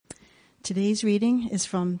Today's reading is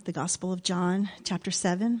from the Gospel of John, chapter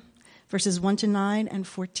 7, verses 1 to 9 and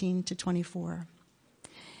 14 to 24.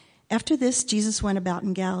 After this, Jesus went about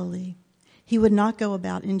in Galilee. He would not go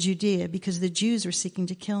about in Judea because the Jews were seeking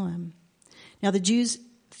to kill him. Now the Jews'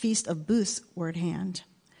 feast of booths were at hand.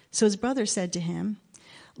 So his brothers said to him,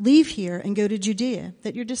 "Leave here and go to Judea,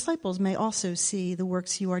 that your disciples may also see the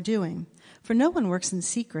works you are doing. For no one works in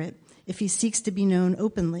secret if he seeks to be known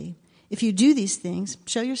openly. If you do these things,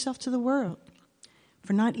 show yourself to the world."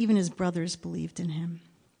 For not even his brothers believed in him.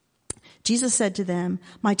 Jesus said to them,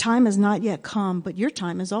 "My time has not yet come, but your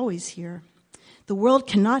time is always here. The world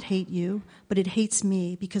cannot hate you, but it hates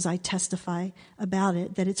me because I testify about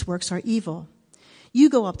it that its works are evil. You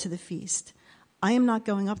go up to the feast. I am not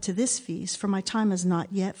going up to this feast, for my time has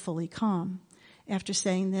not yet fully come." After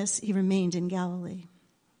saying this, he remained in Galilee.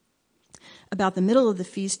 About the middle of the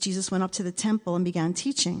feast, Jesus went up to the temple and began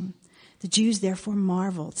teaching. The Jews therefore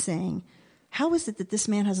marveled, saying, "How is it that this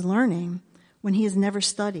man has learning when he has never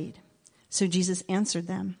studied?" So Jesus answered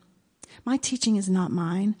them, "My teaching is not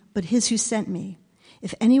mine, but his who sent me.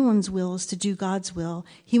 If anyone's will is to do God's will,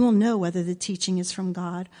 he will know whether the teaching is from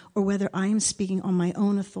God or whether I am speaking on my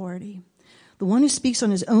own authority. The one who speaks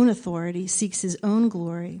on his own authority seeks his own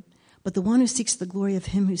glory, but the one who seeks the glory of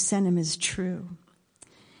him who sent him is true.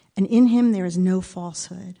 And in him there is no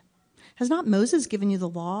falsehood. Has not Moses given you the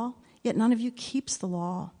law? Yet none of you keeps the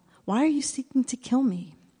law. Why are you seeking to kill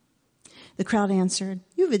me?" The crowd answered,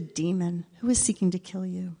 "You have a demon. Who is seeking to kill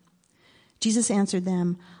you?" Jesus answered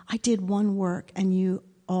them, "I did one work, and you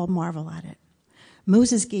all marvel at it.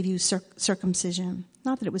 Moses gave you circumcision,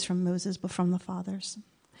 not that it was from Moses, but from the fathers.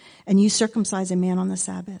 And you circumcise a man on the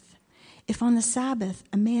Sabbath. If on the Sabbath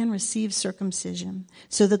a man receives circumcision,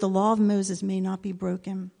 so that the law of Moses may not be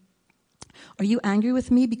broken, are you angry with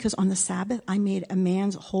me because on the Sabbath I made a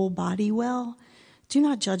man's whole body well? Do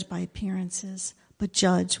not judge by appearances, but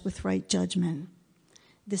judge with right judgment."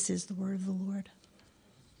 This is the word of the Lord.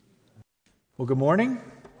 Well, good morning.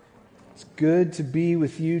 It's good to be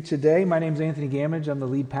with you today. My name is Anthony Gamage. I'm the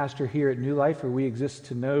lead pastor here at New Life, where we exist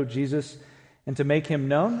to know Jesus and to make him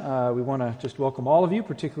known. We want to just welcome all of you,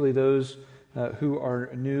 particularly those who are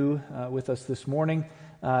new with us this morning.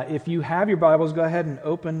 If you have your Bibles, go ahead and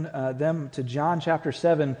open them to John chapter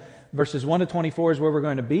 7, verses 1 to 24 is where we're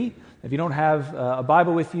going to be. If you don't have a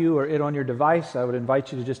Bible with you or it on your device, I would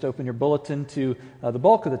invite you to just open your bulletin to the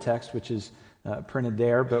bulk of the text, which is printed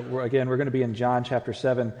there. But we're going to be in John chapter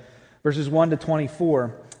 7, verses 1 to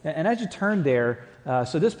 24. And as you turn there,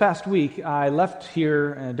 so this past week, I left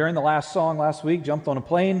here during the last song last week, jumped on a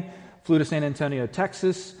plane, flew to San Antonio,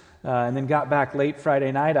 Texas, and then got back late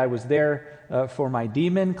Friday night. I was there for my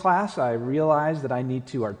demon class. I realized that I need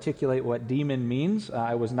to articulate what demon means.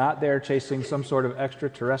 I was not there chasing some sort of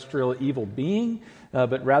extraterrestrial evil being,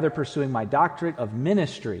 but rather pursuing my doctorate of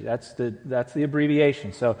ministry. That's the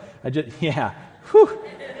abbreviation. So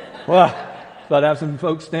well, thought I'd have some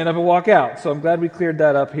folks stand up and walk out. So I'm glad we cleared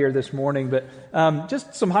that up here this morning. But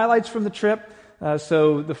just some highlights from the trip.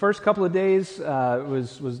 So the first couple of days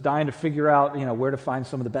was dying to figure out where to find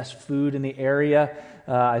some of the best food in the area.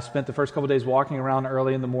 I spent the first couple of days walking around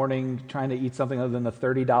early in the morning trying to eat something other than the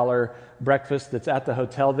 $30 breakfast that's at the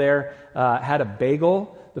hotel there. Had a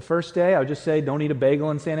bagel the first day. I would just say don't eat a bagel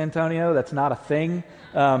in San Antonio. That's not a thing.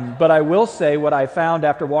 But I will say what I found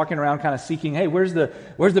after walking around kind of seeking, hey, where's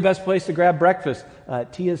the best place to grab breakfast?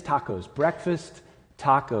 Tia's Tacos. Breakfast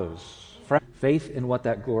tacos. Faith in what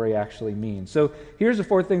that glory actually means. So here's the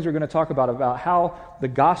four things we're going to talk about how the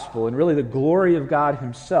gospel and really the glory of God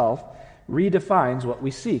himself redefines what we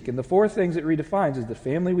seek. And the four things it redefines is the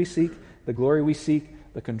family we seek, the glory we seek,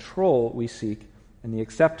 the control we seek, and the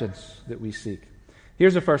acceptance that we seek.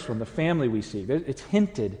 Here's the first one, the family we seek. It's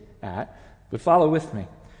hinted at, but follow with me.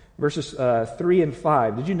 Verses 3 and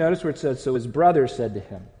 5. Did you notice where it says, "So his brothers said to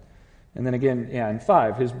him," and then again, in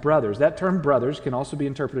 5, his brothers. That term brothers can also be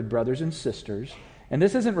interpreted brothers and sisters. And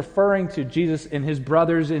this isn't referring to Jesus and his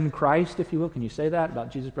brothers in Christ, if you will. Can you say that about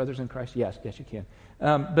Jesus' brothers in Christ? Yes, you can.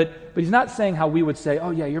 But he's not saying how we would say,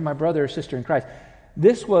 "Oh yeah, you're my brother or sister in Christ."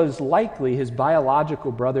 This was likely his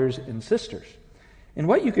biological brothers and sisters. And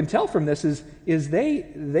what you can tell from this is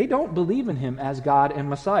they don't believe in him as God and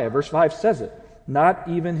Messiah. Verse 5 says it. Not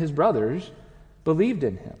even his brothers believed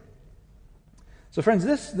in him. So friends,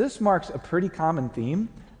 this marks a pretty common theme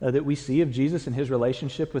that we see of Jesus and his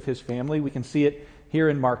relationship with his family. We can see it here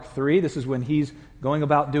in Mark 3. This is when he's going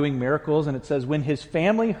about doing miracles, and it says, when his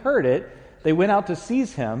family heard it, they went out to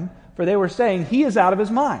seize him, for they were saying, he is out of his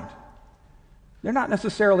mind. They're not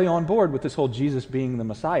necessarily on board with this whole Jesus being the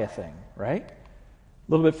Messiah thing, right?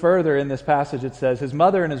 A little bit further in this passage it says, his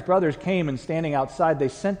mother and his brothers came, and standing outside they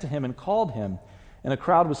sent to him and called him. And a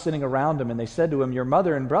crowd was sitting around him, and they said to him, your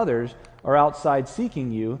mother and brothers are outside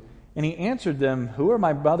seeking you. And he answered them, who are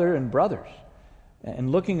my mother and brothers?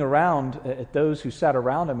 And looking around at those who sat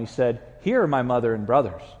around him, he said, here are my mother and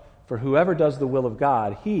brothers. For whoever does the will of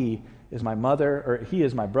God, he is my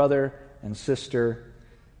brother and sister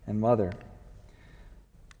and mother.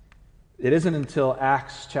 It isn't until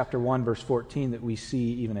Acts chapter 1, verse 14 that we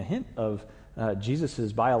see even a hint of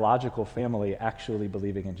Jesus' biological family actually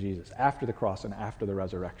believing in Jesus after the cross and after the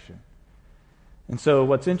resurrection. And so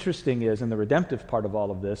what's interesting is, in the redemptive part of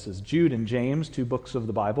all of this, is Jude and James, 2 books of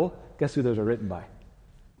the Bible. Guess who those are written by?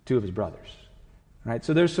 2 of his brothers. Right?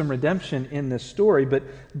 So there's some redemption in this story, but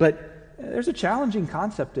there's a challenging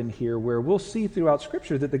concept in here where we'll see throughout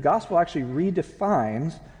Scripture that the gospel actually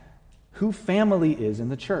redefines who family is in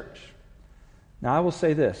the church. Now, I will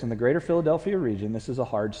say this, in the greater Philadelphia region, this is a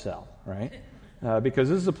hard sell, right? Because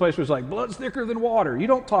this is a place where it's like, blood's thicker than water. You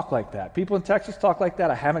don't talk like that. People in Texas talk like that.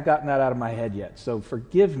 I haven't gotten that out of my head yet. So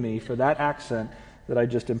forgive me for that accent that I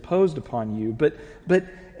just imposed upon you. But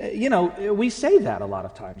we say that a lot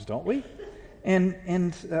of times, don't we?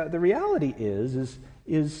 And the reality is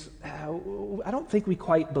I don't think we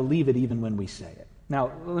quite believe it even when we say it.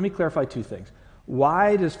 Now, let me clarify 2 things.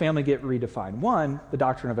 Why does family get redefined? One, the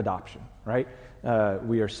doctrine of adoption, right?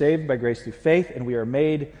 We are saved by grace through faith, and we are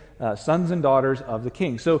made sons and daughters of the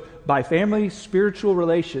King. So by family, spiritual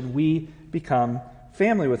relation, we become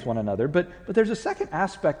family with one another. But there's a second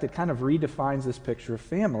aspect that kind of redefines this picture of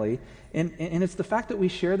family, and it's the fact that we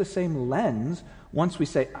share the same lens. Once we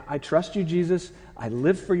say, I trust you, Jesus, I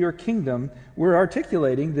live for your kingdom, we're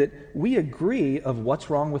articulating that we agree of what's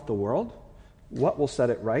wrong with the world, what will set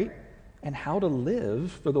it right, and how to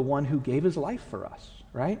live for the one who gave his life for us,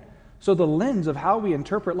 right? So the lens of how we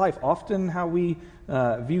interpret life, often how we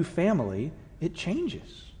view family, it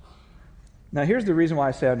changes. Now, here's the reason why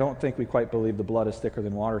I say I don't think we quite believe the blood is thicker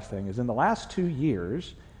than water thing, is in the last 2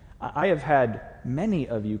 years, I have had many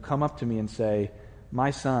of you come up to me and say,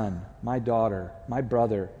 my son, my daughter, my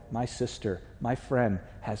brother, my sister, my friend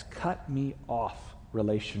has cut me off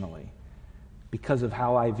relationally because of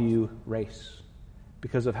how I view race,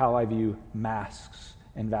 because of how I view masks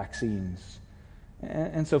and vaccines.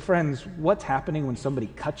 And so, friends, what's happening when somebody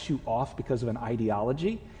cuts you off because of an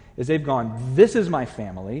ideology is they've gone, this is my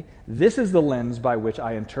family, this is the lens by which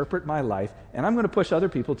I interpret my life, and I'm going to push other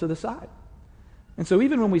people to the side. And so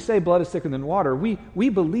even when we say blood is thicker than water, we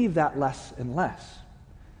believe that less and less.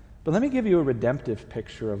 But let me give you a redemptive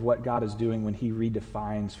picture of what God is doing when he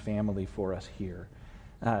redefines family for us here.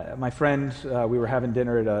 My friend, we were having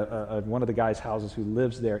dinner at one of the guys' houses who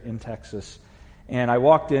lives there in Texas, and I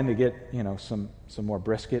walked in to get some more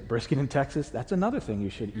brisket. Brisket in Texas, that's another thing you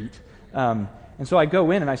should eat. And so I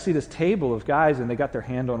go in and I see this table of guys, and they got their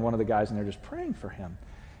hand on one of the guys, and they're just praying for him.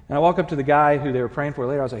 And I walk up to the guy who they were praying for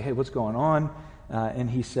later. I was like, hey, what's going on? And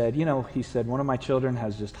he said, one of my children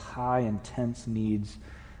has just high, intense needs,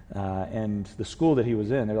 and the school that he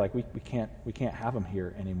was in, they're like, we can't have him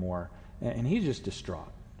here anymore. And he's just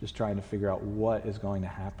distraught, just trying to figure out what is going to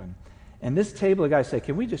happen. And this table of guys say,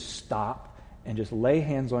 can we just stop and just lay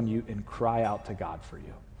hands on you and cry out to God for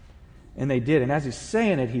you? And they did. And as he's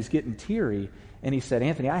saying it, he's getting teary. And he said,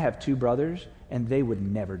 Anthony, I have 2 brothers, and they would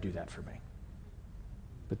never do that for me.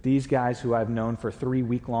 But these guys who I've known for 3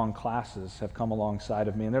 week-long classes have come alongside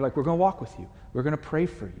of me, and they're like, we're going to walk with you. We're going to pray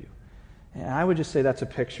for you. And I would just say that's a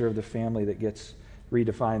picture of the family that gets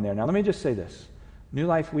redefined there. Now, let me just say this. New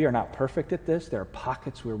Life, we are not perfect at this. There are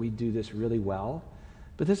pockets where we do this really well.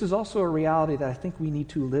 But this is also a reality that I think we need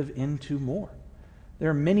to live into more. There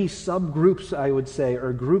are many subgroups, I would say,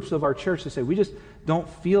 or groups of our church that say we just don't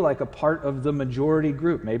feel like a part of the majority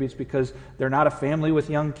group. Maybe it's because they're not a family with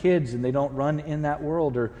young kids and they don't run in that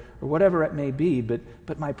world, or whatever it may be. But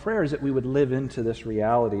my prayer is that we would live into this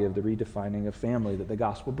reality of the redefining of family that the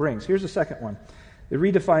gospel brings. Here's the second one. It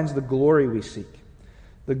redefines the glory we seek.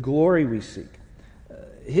 The glory we seek.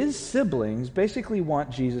 His siblings basically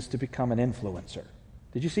want Jesus to become an influencer.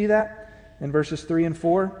 Did you see that in verses 3 and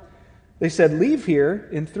 4? They said, leave here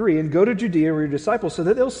in 3 and go to Judea where your disciples, so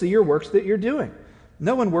that they'll see your works that you're doing.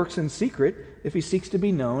 No one works in secret if he seeks to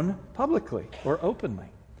be known publicly or openly.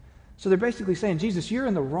 So they're basically saying, Jesus, you're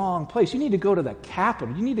in the wrong place. You need to go to the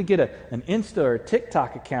Capitol. You need to get an Insta or a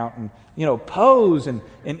TikTok account and pose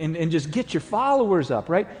and just get your followers up,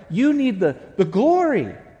 right? You need the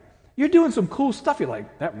glory. You're doing some cool stuff. You're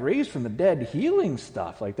like, that raised from the dead healing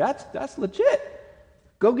stuff. Like, that's legit.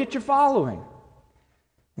 Go get your following.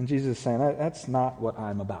 And Jesus is saying, that's not what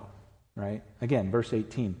I'm about, right? Again, verse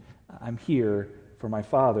 18, I'm here for my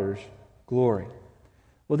Father's glory.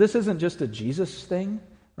 Well, this isn't just a Jesus thing,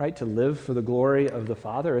 right, to live for the glory of the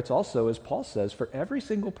Father. It's also, as Paul says, for every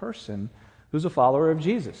single person who's a follower of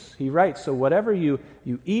Jesus. He writes, so whatever you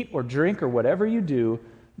eat or drink or whatever you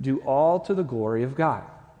do all to the glory of God.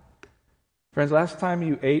 Friends, last time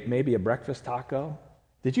you ate maybe a breakfast taco,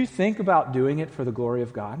 did you think about doing it for the glory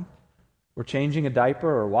of God? Or changing a diaper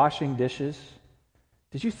or washing dishes?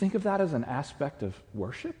 Did you think of that as an aspect of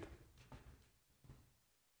worship?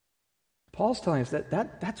 Paul's telling us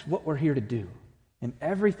that's what we're here to do in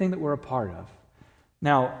everything that we're a part of.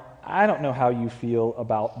 Now, I don't know how you feel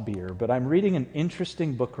about beer, but I'm reading an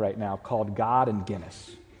interesting book right now called God and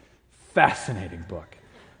Guinness. Fascinating book.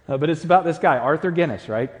 But it's about this guy, Arthur Guinness,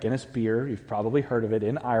 right? Guinness beer, you've probably heard of it,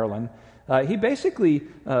 in Ireland. He basically,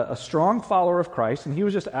 a strong follower of Christ, and he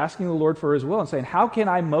was just asking the Lord for his will and saying, how can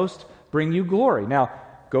I most bring you glory? Now,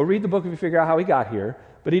 go read the book if you figure out how he got here.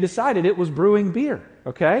 But he decided it was brewing beer,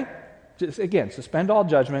 okay? Just, again, suspend all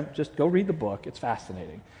judgment. Just go read the book. It's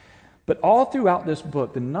fascinating. But all throughout this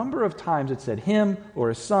book, the number of times it said him or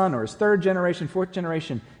his son or his third generation, fourth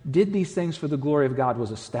generation did these things for the glory of God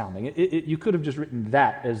was astounding. You could have just written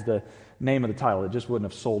that as the name of the title. It just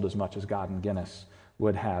wouldn't have sold as much as God and Guinness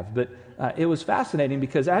would have. But it was fascinating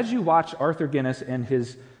because as you watch Arthur Guinness and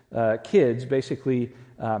his kids basically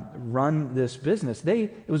run this business,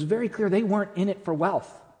 it was very clear they weren't in it for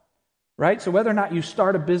wealth. Right? So whether or not you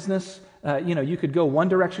start a business, you could go one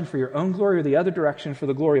direction for your own glory or the other direction for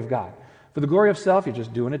the glory of God. For the glory of self, you're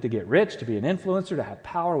just doing it to get rich, to be an influencer, to have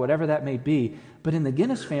power, whatever that may be. But in the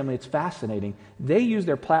Guinness family, it's fascinating. They use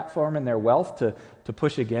their platform and their wealth to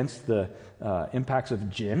push against the impacts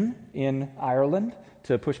of gin in Ireland,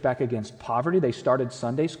 to push back against poverty. They started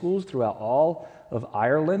Sunday schools throughout all of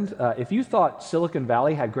Ireland. If you thought Silicon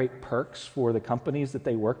Valley had great perks for the companies that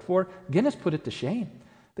they worked for, Guinness put it to shame.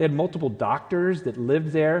 They had multiple doctors that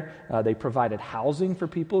lived there. They provided housing for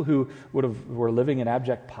people who were living in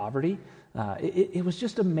abject poverty. It was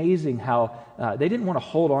just amazing how they didn't want to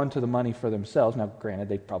hold on to the money for themselves. Now, granted,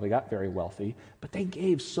 they probably got very wealthy, but they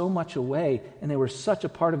gave so much away, and they were such a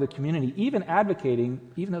part of the community, even advocating,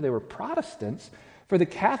 even though they were Protestants, for the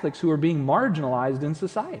Catholics who were being marginalized in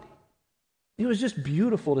society. It was just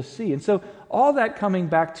beautiful to see. And so all that coming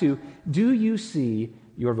back to, do you see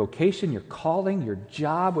your vocation, your calling, your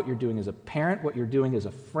job, what you're doing as a parent, what you're doing as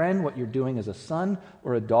a friend, what you're doing as a son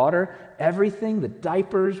or a daughter, everything, the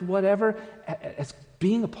diapers, whatever, as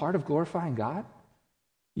being a part of glorifying God?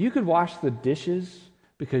 You could wash the dishes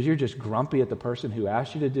because you're just grumpy at the person who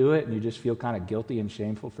asked you to do it and you just feel kind of guilty and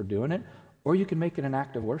shameful for doing it. Or you can make it an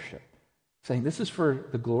act of worship, saying, this is for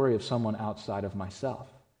the glory of someone outside of myself.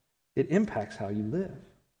 It impacts how you live.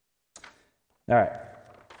 All right.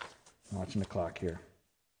 I'm watching the clock here.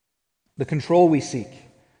 The control we seek.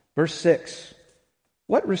 Verse 6.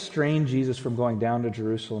 What restrained Jesus from going down to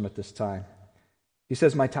Jerusalem at this time? He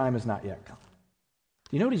says, my time has not yet come.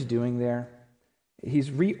 You know what he's doing there? He's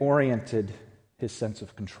reoriented his sense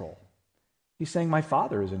of control. He's saying, my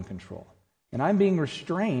Father is in control, and I'm being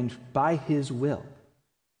restrained by his will.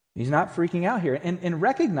 He's not freaking out here. And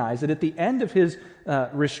recognize that at the end of his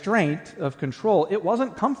restraint of control, it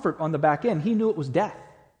wasn't comfort on the back end. He knew it was death.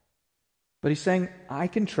 But he's saying, I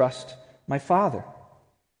can trust my Father.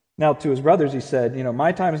 Now, to his brothers, he said,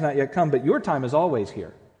 my time has not yet come, but your time is always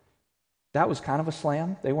here. That was kind of a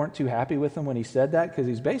slam. They weren't too happy with him when he said that, because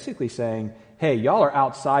he's basically saying, hey, y'all are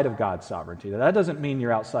outside of God's sovereignty. That doesn't mean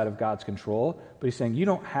you're outside of God's control, but he's saying you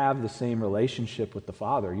don't have the same relationship with the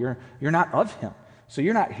Father. You're not of him. So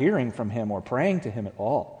you're not hearing from him or praying to him at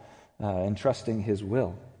all and trusting his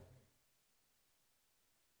will.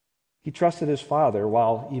 He trusted his Father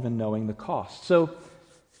while even knowing the cost. So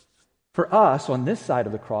for us on this side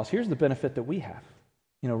of the cross, here's the benefit that we have.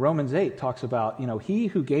 Romans 8 talks about, he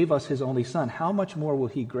who gave us his only Son, how much more will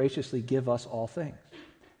he graciously give us all things?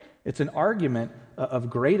 It's an argument of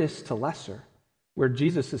greatest to lesser, where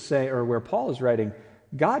Jesus is saying, or where Paul is writing,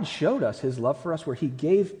 God showed us his love for us, where he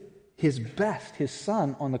gave his best, his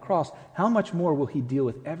Son on the cross. How much more will he deal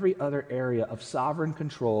with every other area of sovereign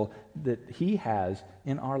control that he has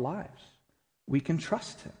in our lives? We can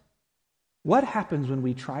trust him. What happens when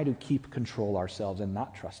we try to keep control ourselves and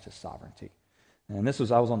not trust his sovereignty? And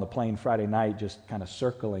I was on the plane Friday night just kind of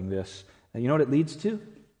circling this. And you know what it leads to?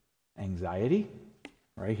 Anxiety.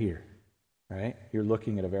 Right here. Right? You're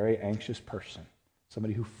looking at a very anxious person.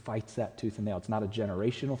 Somebody who fights that tooth and nail. It's not a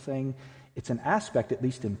generational thing. It's an aspect, at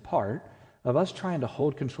least in part, of us trying to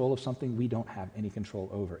hold control of something we don't have any control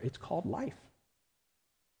over. It's called life.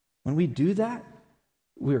 When we do that,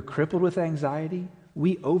 we're crippled with anxiety,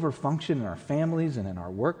 we overfunction in our families and in our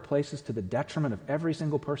workplaces to the detriment of every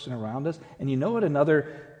single person around us. And you know what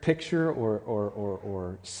another picture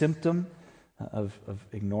or symptom of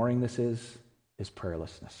ignoring this is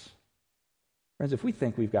prayerlessness. Friends, if we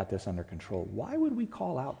think we've got this under control, why would we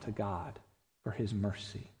call out to God for his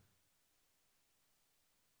mercy?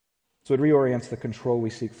 So it reorients the control we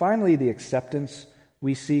seek. Finally, the acceptance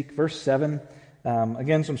we seek. Verse 7,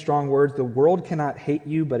 again, some strong words. The world cannot hate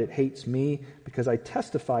you, but it hates me because I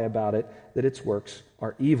testify about it that its works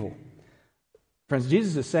are evil. Friends,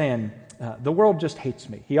 Jesus is saying, the world just hates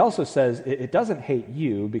me. He also says it doesn't hate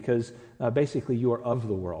you because basically you are of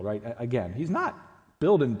the world, right? Again, he's not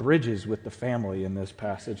building bridges with the family in this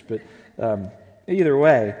passage, but either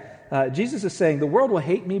way, Jesus is saying the world will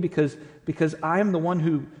hate me because I am the one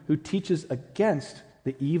who teaches against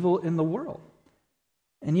the evil in the world.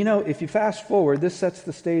 And you know, if you fast forward, this sets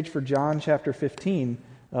the stage for John chapter 15,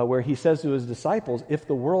 where he says to his disciples, if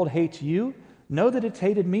the world hates you, know that it's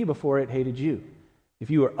hated me before it hated you. If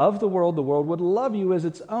you were of the world would love you as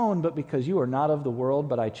its own, but because you are not of the world,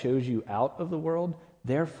 but I chose you out of the world,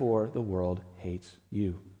 therefore the world hates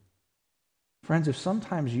you. Friends, if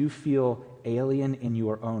sometimes you feel alien in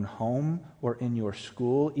your own home or in your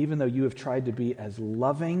school, even though you have tried to be as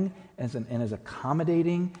loving and as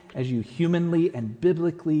accommodating as you humanly and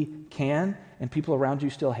biblically can, and people around you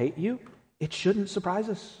still hate you, it shouldn't surprise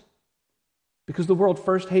us. Because the world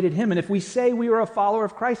first hated him, and if we say we are a follower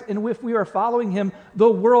of Christ, and if we are following him, the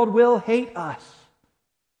world will hate us.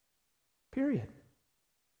 Period.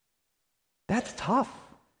 That's tough.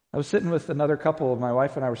 I was sitting with another couple, my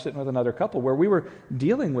wife and I were sitting with another couple, where we were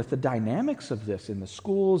dealing with the dynamics of this in the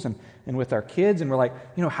schools and with our kids, and we're like,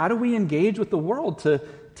 how do we engage with the world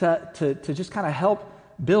to just kind of help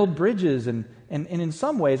build bridges? And in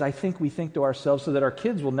some ways, I think we think to ourselves so that our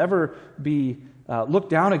kids will never be looked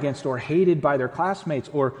down against or hated by their classmates,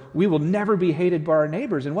 or we will never be hated by our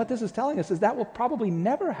neighbors. And what this is telling us is that will probably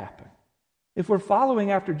never happen. If we're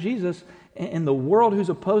following after Jesus and the world who's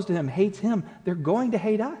opposed to him hates him, they're going to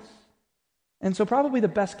hate us. And so probably the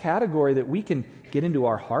best category that we can get into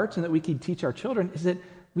our hearts and that we can teach our children is that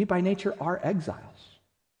we by nature are exiles.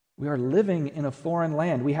 We are living in a foreign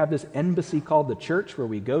land. We have this embassy called the church where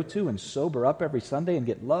we go to and sober up every Sunday and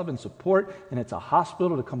get love and support, and it's a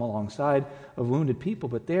hospital to come alongside of wounded people.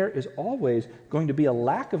 But there is always going to be a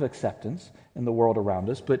lack of acceptance in the world around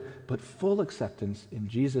us, but full acceptance in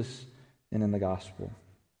Jesus and in the gospel.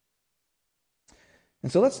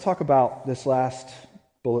 And so let's talk about this last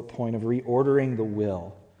bullet point of reordering the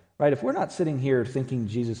will. Right? If we're not sitting here thinking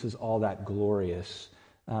Jesus is all that glorious,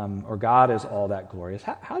 or God is all that glorious,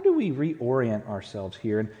 how do we reorient ourselves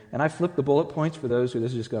here? And I flipped the bullet points for those who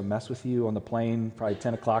this is just going to mess with you on the plane, probably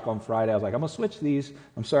 10 o'clock on Friday. I was like, I'm going to switch these.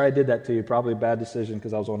 I'm sorry I did that to you. Probably a bad decision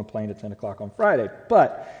because I was on a plane at 10 o'clock on Friday.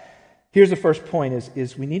 But here's the first point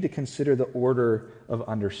is we need to consider the order of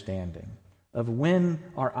understanding, of when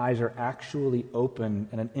our eyes are actually open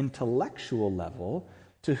at an intellectual level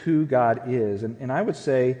to who God is. And I would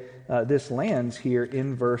say this lands here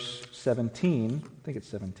in verse 17. I think it's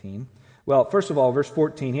 17. Well, first of all, verse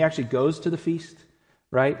 14, he actually goes to the feast,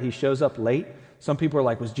 right? He shows up late. Some people are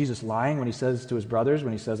like, was Jesus lying when he says to his brothers,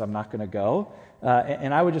 when he says, I'm not going to go?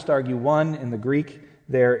 And I would just argue, one, in the Greek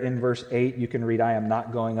there in verse 8, you can read, I am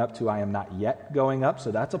not going up to I am not yet going up,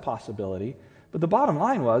 so that's a possibility. But the bottom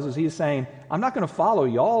line is he's saying, I'm not going to follow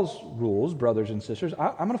y'all's rules, brothers and sisters.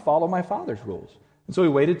 I'm going to follow my Father's rules. And so he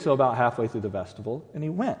waited till about halfway through the festival, and he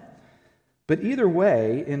went. But either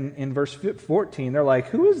way, in verse 14, they're like,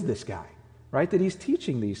 who is this guy, right, that he's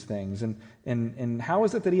teaching these things? And how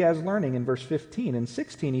is it that he has learning? In verse 15 and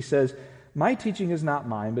 16, he says, my teaching is not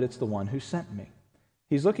mine, but it's the one who sent me.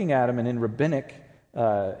 He's looking at him, and in rabbinic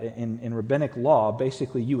law,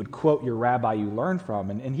 basically you would quote your rabbi you learned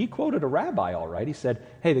from. And he quoted a rabbi, all right. He said,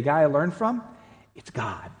 hey, the guy I learned from, it's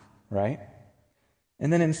God, right?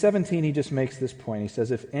 And then in 17, he just makes this point. He says,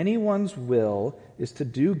 if anyone's will is to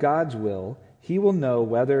do God's will, he will know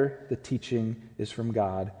whether the teaching is from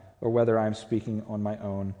God or whether I'm speaking on my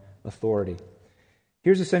own authority.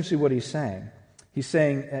 Here's essentially what he's saying. He's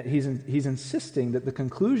saying, he's insisting that the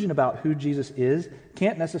conclusion about who Jesus is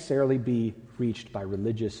can't necessarily be reached by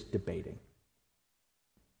religious debating.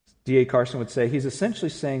 D.A. Carson would say, he's essentially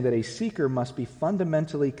saying that a seeker must be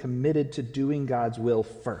fundamentally committed to doing God's will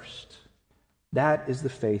first. That is the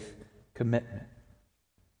faith commitment.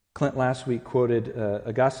 Clint last week quoted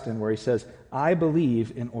Augustine where he says, I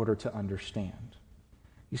believe in order to understand.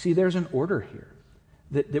 You see, there's an order here.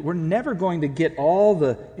 That we're never going to get all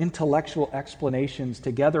the intellectual explanations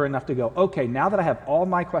together enough to go, okay, now that I have all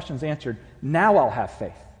my questions answered, now I'll have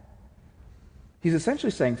faith. He's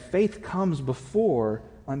essentially saying faith comes before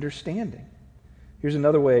understanding. Here's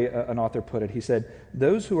another way an author put it. He said,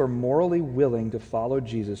 those who are morally willing to follow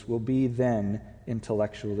Jesus will be then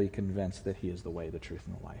intellectually convinced that he is the way, the truth,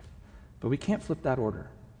 and the life. But we can't flip that order.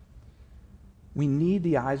 We need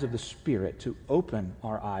the eyes of the Spirit to open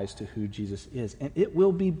our eyes to who Jesus is, and it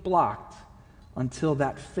will be blocked until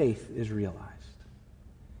that faith is realized.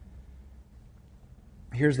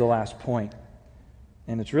 Here's the last point,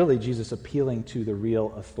 and it's really Jesus appealing to the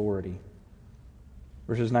real authority.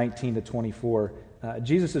 Verses 19 to 24,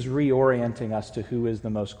 Jesus is reorienting us to who is the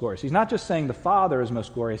most glorious. He's not just saying the Father is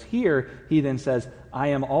most glorious. Here, he then says, I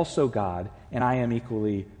am also God, and I am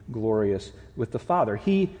equally glorious with the Father.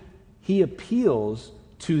 He appeals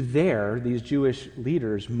to these Jewish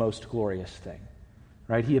leaders' most glorious thing,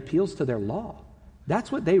 right? He appeals to their law.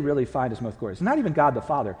 That's what they really find as most glorious. It's not even God the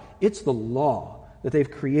Father. It's the law that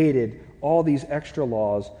they've created all these extra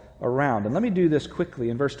laws around. And let me do this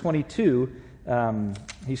quickly. In verse 22,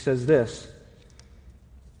 he says this.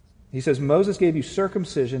 He says, Moses gave you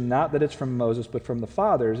circumcision, not that it's from Moses, but from the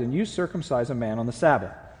fathers, and you circumcise a man on the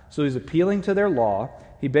Sabbath. So he's appealing to their law.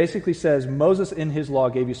 He basically says, Moses in his law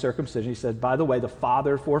gave you circumcision. He said, by the way, the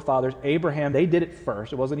forefathers, Abraham, they did it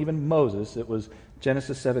first. It wasn't even Moses. It was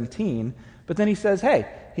Genesis 17. But then he says, hey,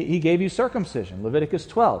 he gave you circumcision. Leviticus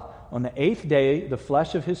 12. On the 8th day, the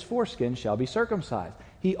flesh of his foreskin shall be circumcised.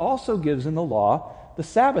 He also gives in the law the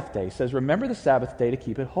Sabbath day. He says, remember the Sabbath day to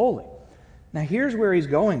keep it holy. Now here's where he's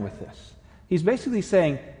going with this. He's basically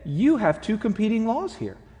saying, you have two competing laws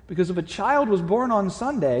here. Because if a child was born on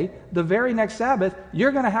Sunday, the very next Sabbath,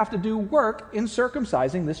 you're going to have to do work in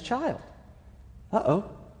circumcising this child.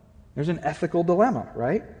 There's an ethical dilemma,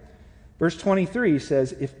 right? Verse 23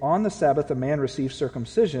 says, if on the Sabbath a man receives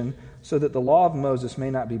circumcision so that the law of Moses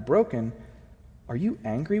may not be broken, are you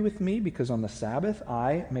angry with me because on the Sabbath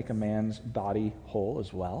I make a man's body whole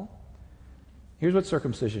as well? Here's what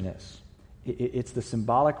circumcision is. It's the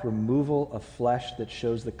symbolic removal of flesh that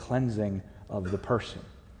shows the cleansing of the person.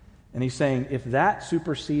 And he's saying, if that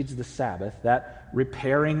supersedes the Sabbath, that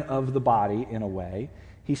repairing of the body in a way,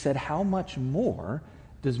 he said, how much more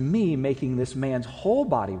does me making this man's whole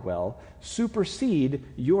body well supersede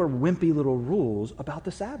your wimpy little rules about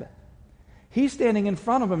the Sabbath? He's standing in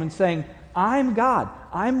front of him and saying, I'm God.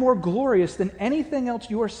 I'm more glorious than anything else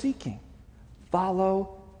you are seeking.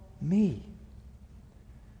 Follow me.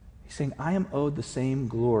 He's saying, I am owed the same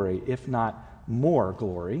glory, if not more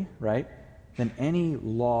glory, right, than any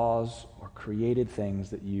laws or created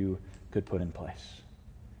things that you could put in place.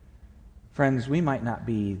 Friends, we might not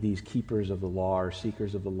be these keepers of the law or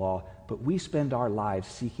seekers of the law, but we spend our lives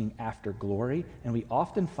seeking after glory, and we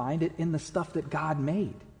often find it in the stuff that God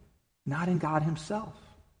made, not in God himself.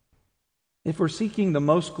 If we're seeking the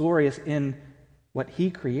most glorious in what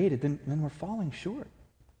he created, then we're falling short.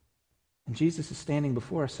 And Jesus is standing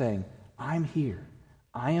before us saying, I'm here.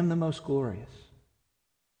 I am the most glorious.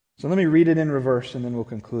 So let me read it in reverse and then we'll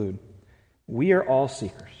conclude. We are all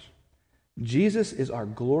seekers. Jesus is our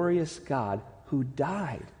glorious God who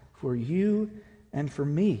died for you and for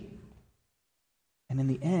me. And in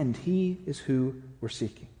the end, he is who we're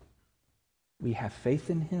seeking. We have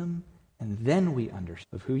faith in him, and then we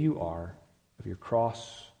understand of who you are, of your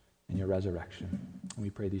cross and your resurrection. And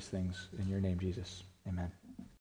we pray these things in your name, Jesus. Amen.